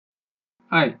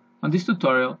Hi, on this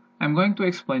tutorial I'm going to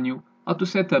explain you how to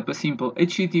set up a simple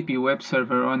HTTP web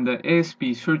server on the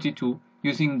ESP32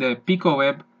 using the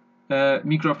Picoweb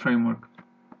micro framework.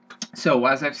 So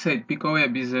as I've said,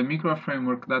 Picoweb is a micro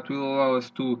framework that will allow us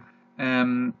to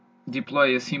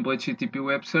deploy a simple HTTP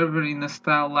web server in a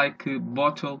style like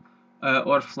Bottle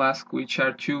or Flask, which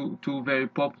are two very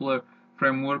popular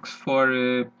frameworks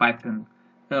for Python.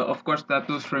 Of course, that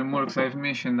those frameworks I've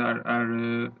mentioned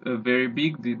are very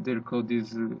big. Their code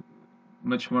is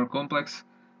much more complex,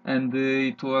 and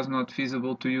it was not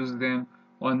feasible to use them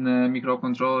on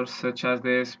microcontrollers such as the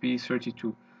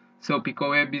ESP32. So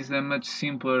Picoweb is a much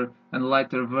simpler and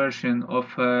lighter version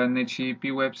of an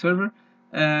HTTP web server.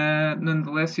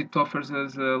 Nonetheless, it offers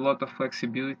us a lot of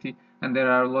flexibility, and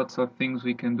there are lots of things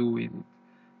we can do with it.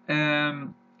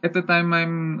 At the time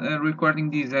I'm recording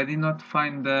this, I did not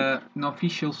find an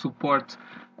official support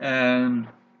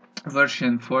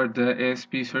version for the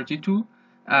ESP32.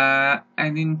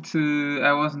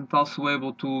 I wasn't also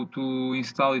able to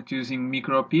install it using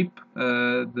MicroPyp,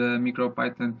 the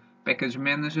MicroPython package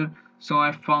manager. So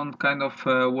I found kind of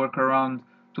a workaround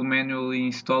to manually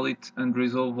install it and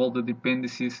resolve all the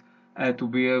dependencies to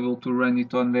be able to run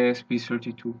it on the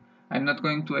ESP32. I'm not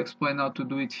going to explain how to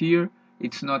do it here.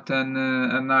 It's not an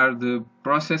hard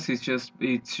process. It's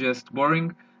just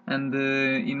boring. And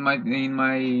in my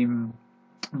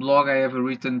blog I have a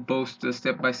written post, a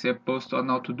step-by-step post on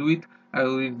how to do it. I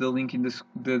will leave the link in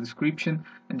the description,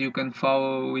 and you can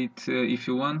follow it if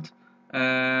you want.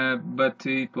 But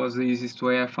it was the easiest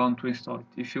way I found to install it.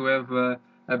 If you have a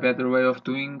better way of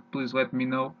doing, please let me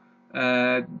know.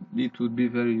 It would be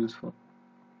very useful.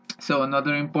 So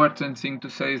another important thing to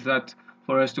say is that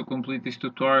for us to complete this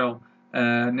tutorial,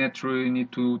 naturally we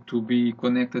need to be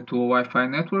connected to a Wi-Fi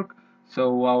network.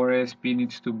 So our ESP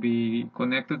needs to be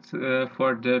connected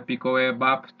for the Picoweb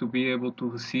app to be able to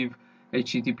receive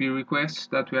HTTP requests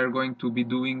that we are going to be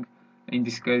doing. In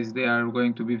this case, they are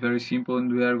going to be very simple,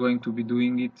 and we are going to be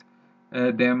doing it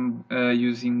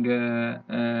using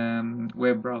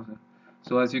web browser.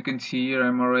 So as you can see here,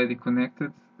 I'm already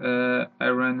connected. I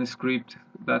run a script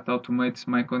that automates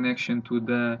my connection to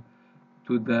the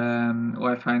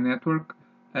Wi-Fi network.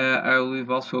 I'll leave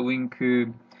also a link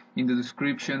in the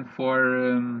description for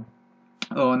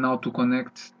on how to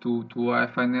connect to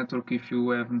Wi-Fi network if you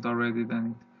haven't already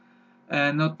done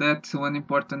it. Note that one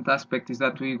important aspect is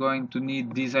that we're going to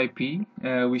need this IP,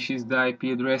 which is the IP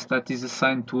address that is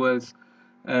assigned to us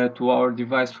to our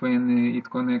device when it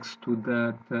connects to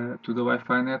the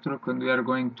Wi-Fi network, and we are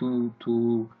going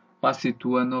to pass it to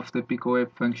one of the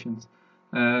Picoweb functions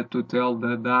to tell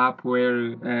the app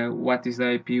where what is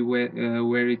the IP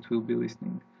where it will be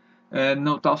listening.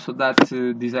 Note also that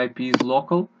this IP is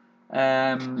local,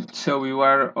 so you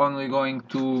are only going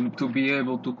to be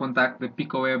able to contact the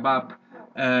Picoweb app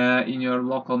in your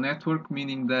local network,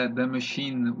 meaning that the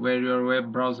machine where your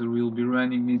web browser will be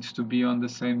running needs to be on the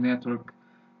same network,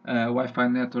 Wi-Fi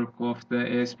network of the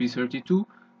ESP32.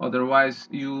 Otherwise,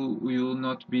 you will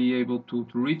not be able to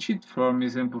reach it. For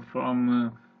example,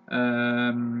 from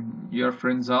your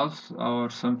friend's house or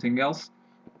something else,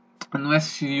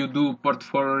 unless you do port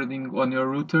forwarding on your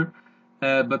router.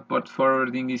 But port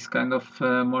forwarding is kind of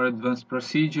a more advanced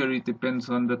procedure. It depends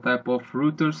on the type of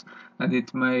routers, and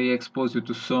it may expose you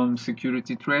to some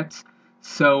security threats.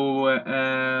 So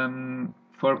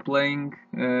for playing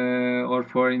or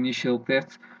for initial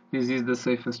tests, this is the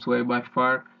safest way by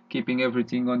far, keeping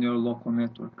everything on your local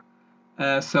network.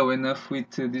 So enough with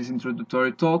this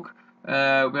introductory talk. We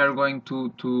are going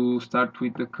to start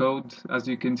with the code. As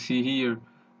you can see here,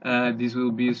 this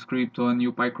will be a script on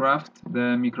uPyCraft,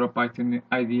 the MicroPython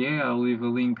IDE. I'll leave a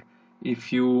link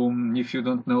if you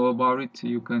don't know about it.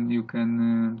 You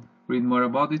can read more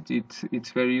about it.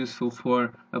 It's very useful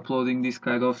for uploading this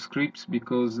kind of scripts,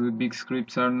 because the big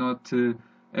scripts are not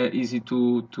easy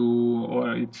to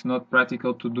or it's not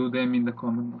practical to do them in the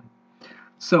command line.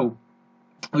 So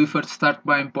we first start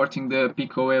by importing the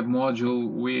Picoweb module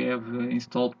we have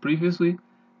installed previously,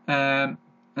 and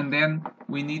then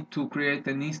we need to create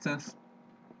an instance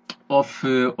of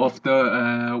the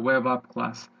web app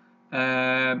class.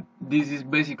 This is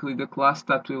basically the class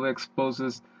that will expose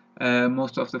us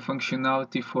most of the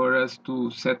functionality for us to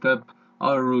set up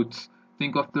our routes.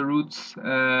 Think of the routes,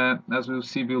 as we'll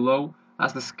see below,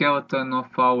 as the skeleton of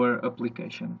our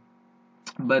application.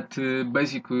 But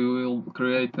basically we'll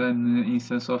create an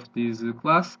instance of this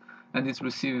class, and it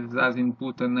receives as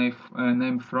input a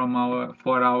name for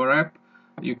our app.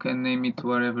 You can name it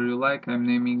whatever you like. I'm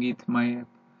naming it my app,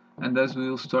 and thus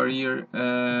we'll store here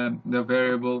the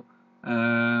variable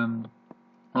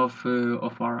of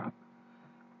our app.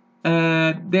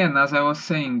 Then, as I was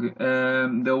saying,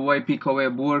 the way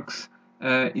Picoweb works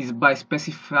is by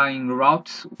specifying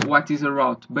routes. What is a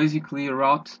route? Basically, a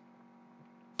route,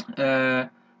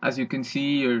 as you can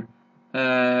see here,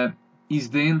 is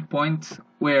the endpoint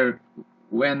where,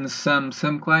 when some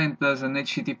client does an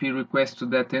HTTP request to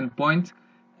that endpoint,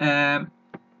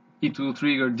 it will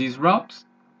trigger this route.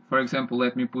 For example,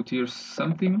 let me put here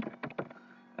something.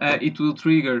 It will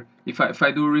trigger, if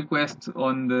I do a request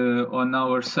on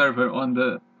our server on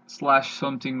the slash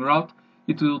something route,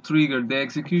 it will trigger the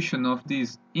execution of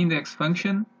this index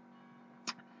function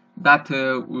that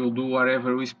will do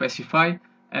whatever we specify,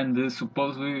 and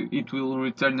supposedly it will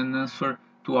return an answer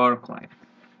to our client.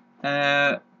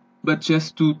 But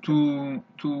just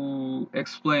to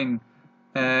explain,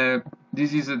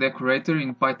 this is a decorator.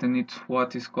 In Python it's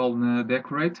what is called a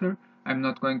decorator. I'm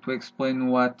not going to explain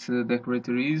what a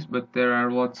decorator is, but there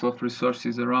are lots of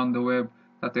resources around the web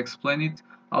that explain it.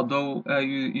 Although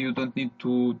you don't need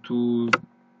to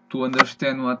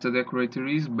understand what a decorator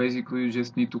is. Basically, you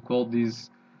just need to call this,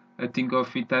 think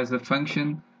of it as a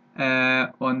function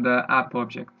on the app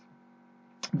object.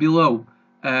 Below,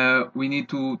 we need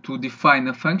to define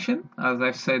a function, as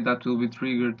I've said, that will be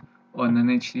triggered on an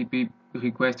HTTP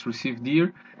request received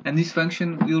here, and this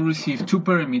function will receive two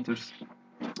parameters.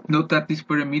 Note that these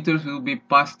parameters will be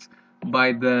passed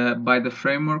by the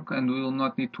framework, and we will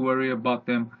not need to worry about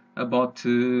them, about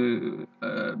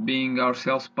being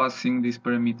ourselves passing these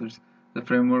parameters. The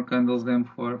framework handles them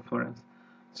for us.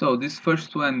 So this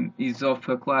first one is of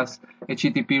a class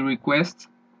HTTP request,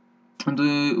 and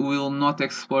we will not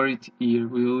explore it here.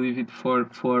 We will leave it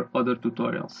for other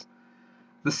tutorials.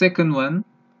 The second one,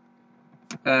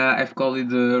 I've called it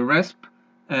the RESP.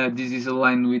 This is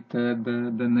aligned with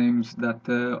the names that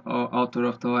the author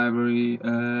of the library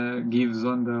gives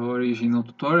on the original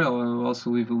tutorial. I will also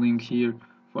leave a link here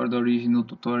for the original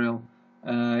tutorial,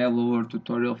 Hello World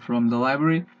tutorial from the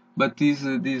library. But this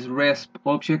RESP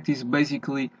object is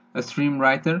basically a stream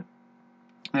writer,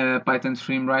 Python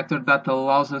stream writer, that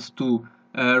allows us to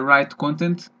write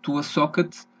content to a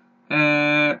socket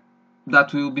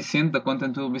that will be sent. The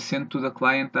content will be sent to the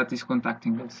client that is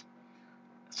contacting us.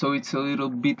 So it's a little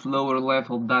bit lower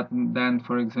level than,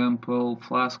 for example,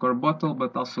 Flask or Bottle,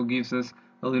 but also gives us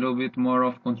a little bit more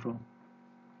of control.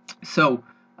 So,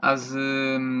 as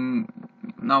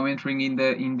now entering in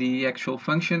the actual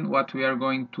function, what we are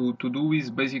going to do is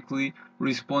basically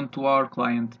respond to our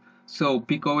client. So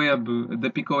Picoweb, the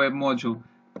Picoweb module,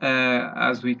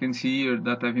 as we can see here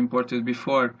that I've imported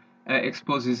before,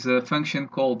 exposes a function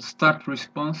called start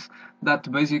response, that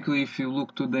basically, if you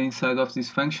look to the inside of this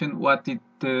function, what it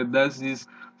does is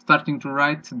starting to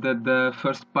write the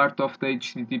first part of the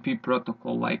HTTP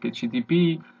protocol, like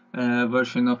HTTP,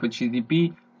 version of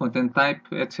HTTP, content type,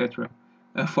 etc.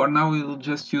 For now we'll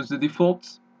just use the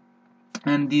defaults,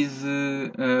 and this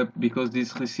because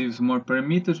this receives more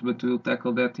parameters, but we'll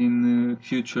tackle that in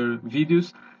future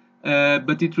videos.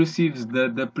 But it receives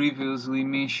the previously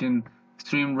mentioned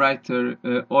stream writer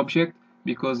object,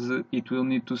 because it will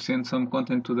need to send some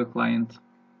content to the client.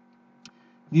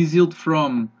 These yield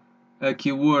from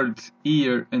keywords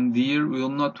here and here. We will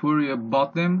not worry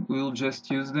about them, we will just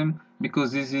use them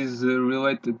because this is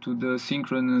related to the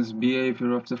synchronous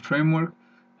behavior of the framework,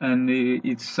 and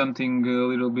it's something a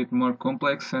little bit more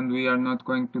complex, and we are not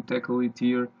going to tackle it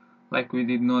here like we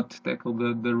did not tackle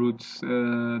the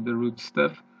root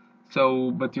stuff.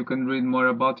 So, but you can read more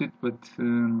about it, but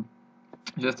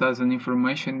just as an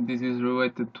information, this is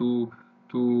related to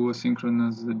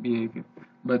asynchronous behavior,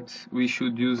 but we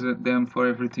should use them for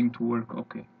everything to work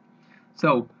okay.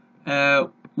 So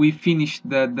we finished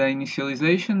the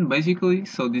initialization basically.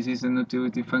 So this is an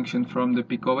utility function from the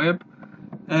Picoweb,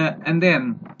 and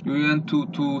then we want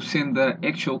to send the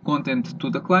actual content to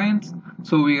the client.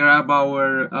 So we grab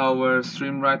our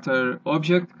stream writer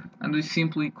object, and we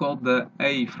simply call the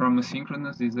A from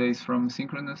asynchronous. This A is from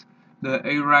asynchronous, the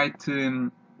awrite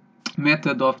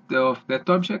method of that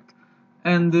object,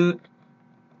 and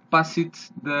pass it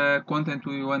the content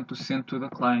we want to send to the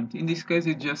client. In this case,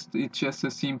 it's just a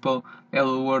simple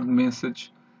hello world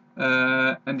message,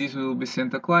 and this will be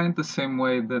sent to the client the same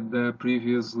way that the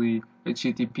previously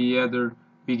HTTP header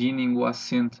beginning was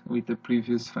sent with the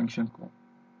previous function call.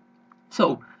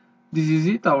 So this is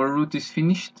it. Our route is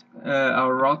finished.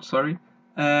 Our route, sorry.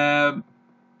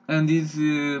 And this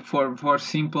for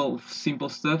simple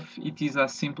stuff, it is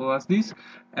as simple as this.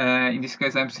 In this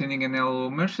case, I'm sending an hello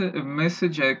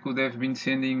message. I could have been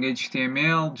sending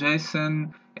HTML,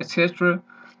 JSON, etc.,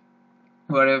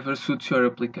 whatever suits your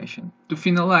application. To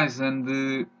finalize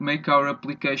and make our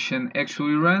application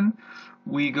actually run,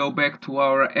 we go back to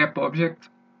our app object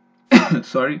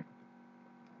sorry,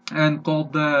 and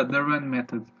called the run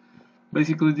method.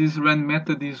 Basically, this run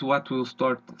method is what will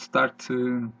start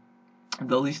the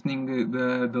listening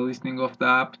of the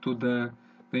app to the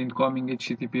incoming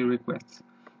HTTP requests.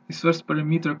 This first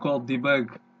parameter called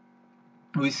debug,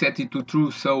 we set it to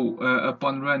true, so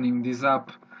upon running this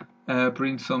app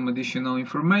prints some additional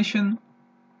information.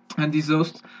 And this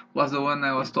host was the one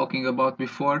I was talking about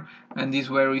before, and this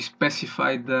where we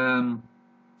specified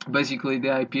basically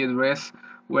the IP address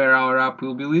where our app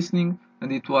will be listening,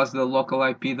 and it was the local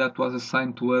IP that was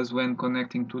assigned to us when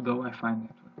connecting to the Wi-Fi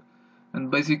network. And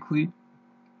basically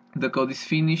the code is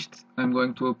finished. I'm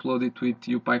going to upload it with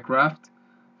uPyCraft.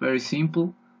 Very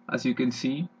simple, as you can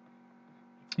see.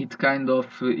 It kind of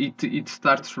it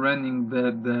starts running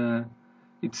the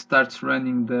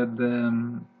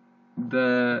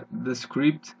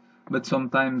script, but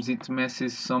sometimes it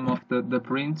messes some of the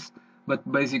prints. But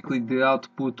basically the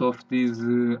output of this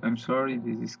I'm sorry,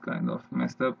 this is kind of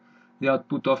messed up. The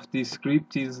output of this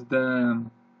script is the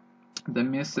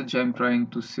message I'm trying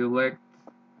to select.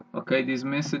 Okay, this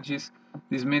message is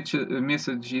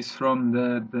from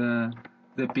the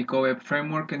Picoweb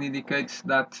framework, and indicates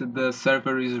that the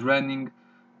server is running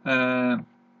on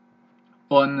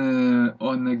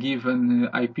a given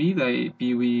IP, the IP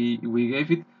we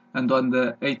gave it, and on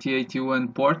the 8081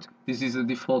 port. This is a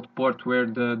default port where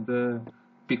the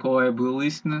Picoweb will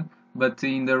listen, but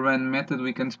in the run method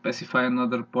we can specify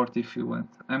another port if you want.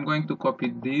 I'm going to copy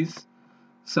this.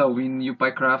 So in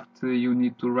uPyCraft you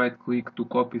need to right click to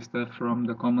copy stuff from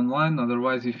the command line,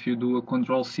 otherwise if you do a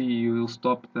Ctrl+C you will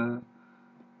stop the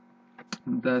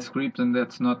script, and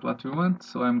that's not what we want.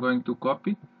 So I'm going to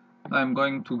copy. I'm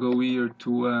going to go here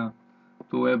to a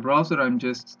web browser. I'm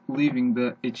just leaving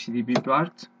the HTTP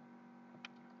part,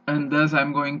 and thus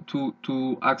I'm going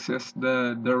to access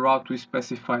the route we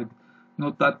specified.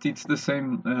 Note that it's the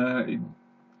same.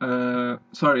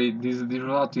 Sorry, this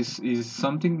route is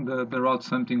something. The route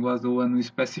something was the one we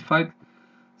specified.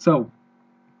 So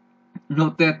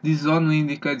note that this only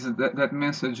indicates that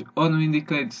message only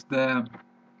indicates the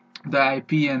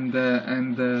IP and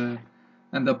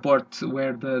the port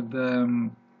where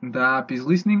the app is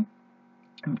listening.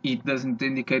 It doesn't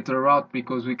indicate a route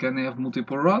because we can have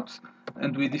multiple routes,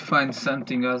 and we define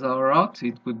something as our route.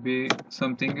 It could be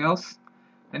something else.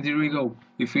 And here we go.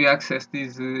 If we access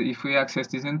this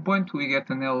endpoint, we get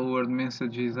an hello world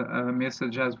message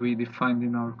as we defined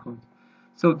in our code.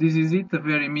 So this is it, a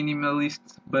very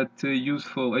minimalist but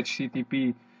useful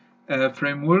HTTP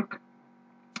framework.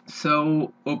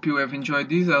 So hope you have enjoyed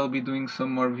this. I'll be doing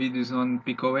some more videos on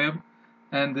Picoweb,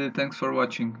 and thanks for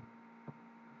watching.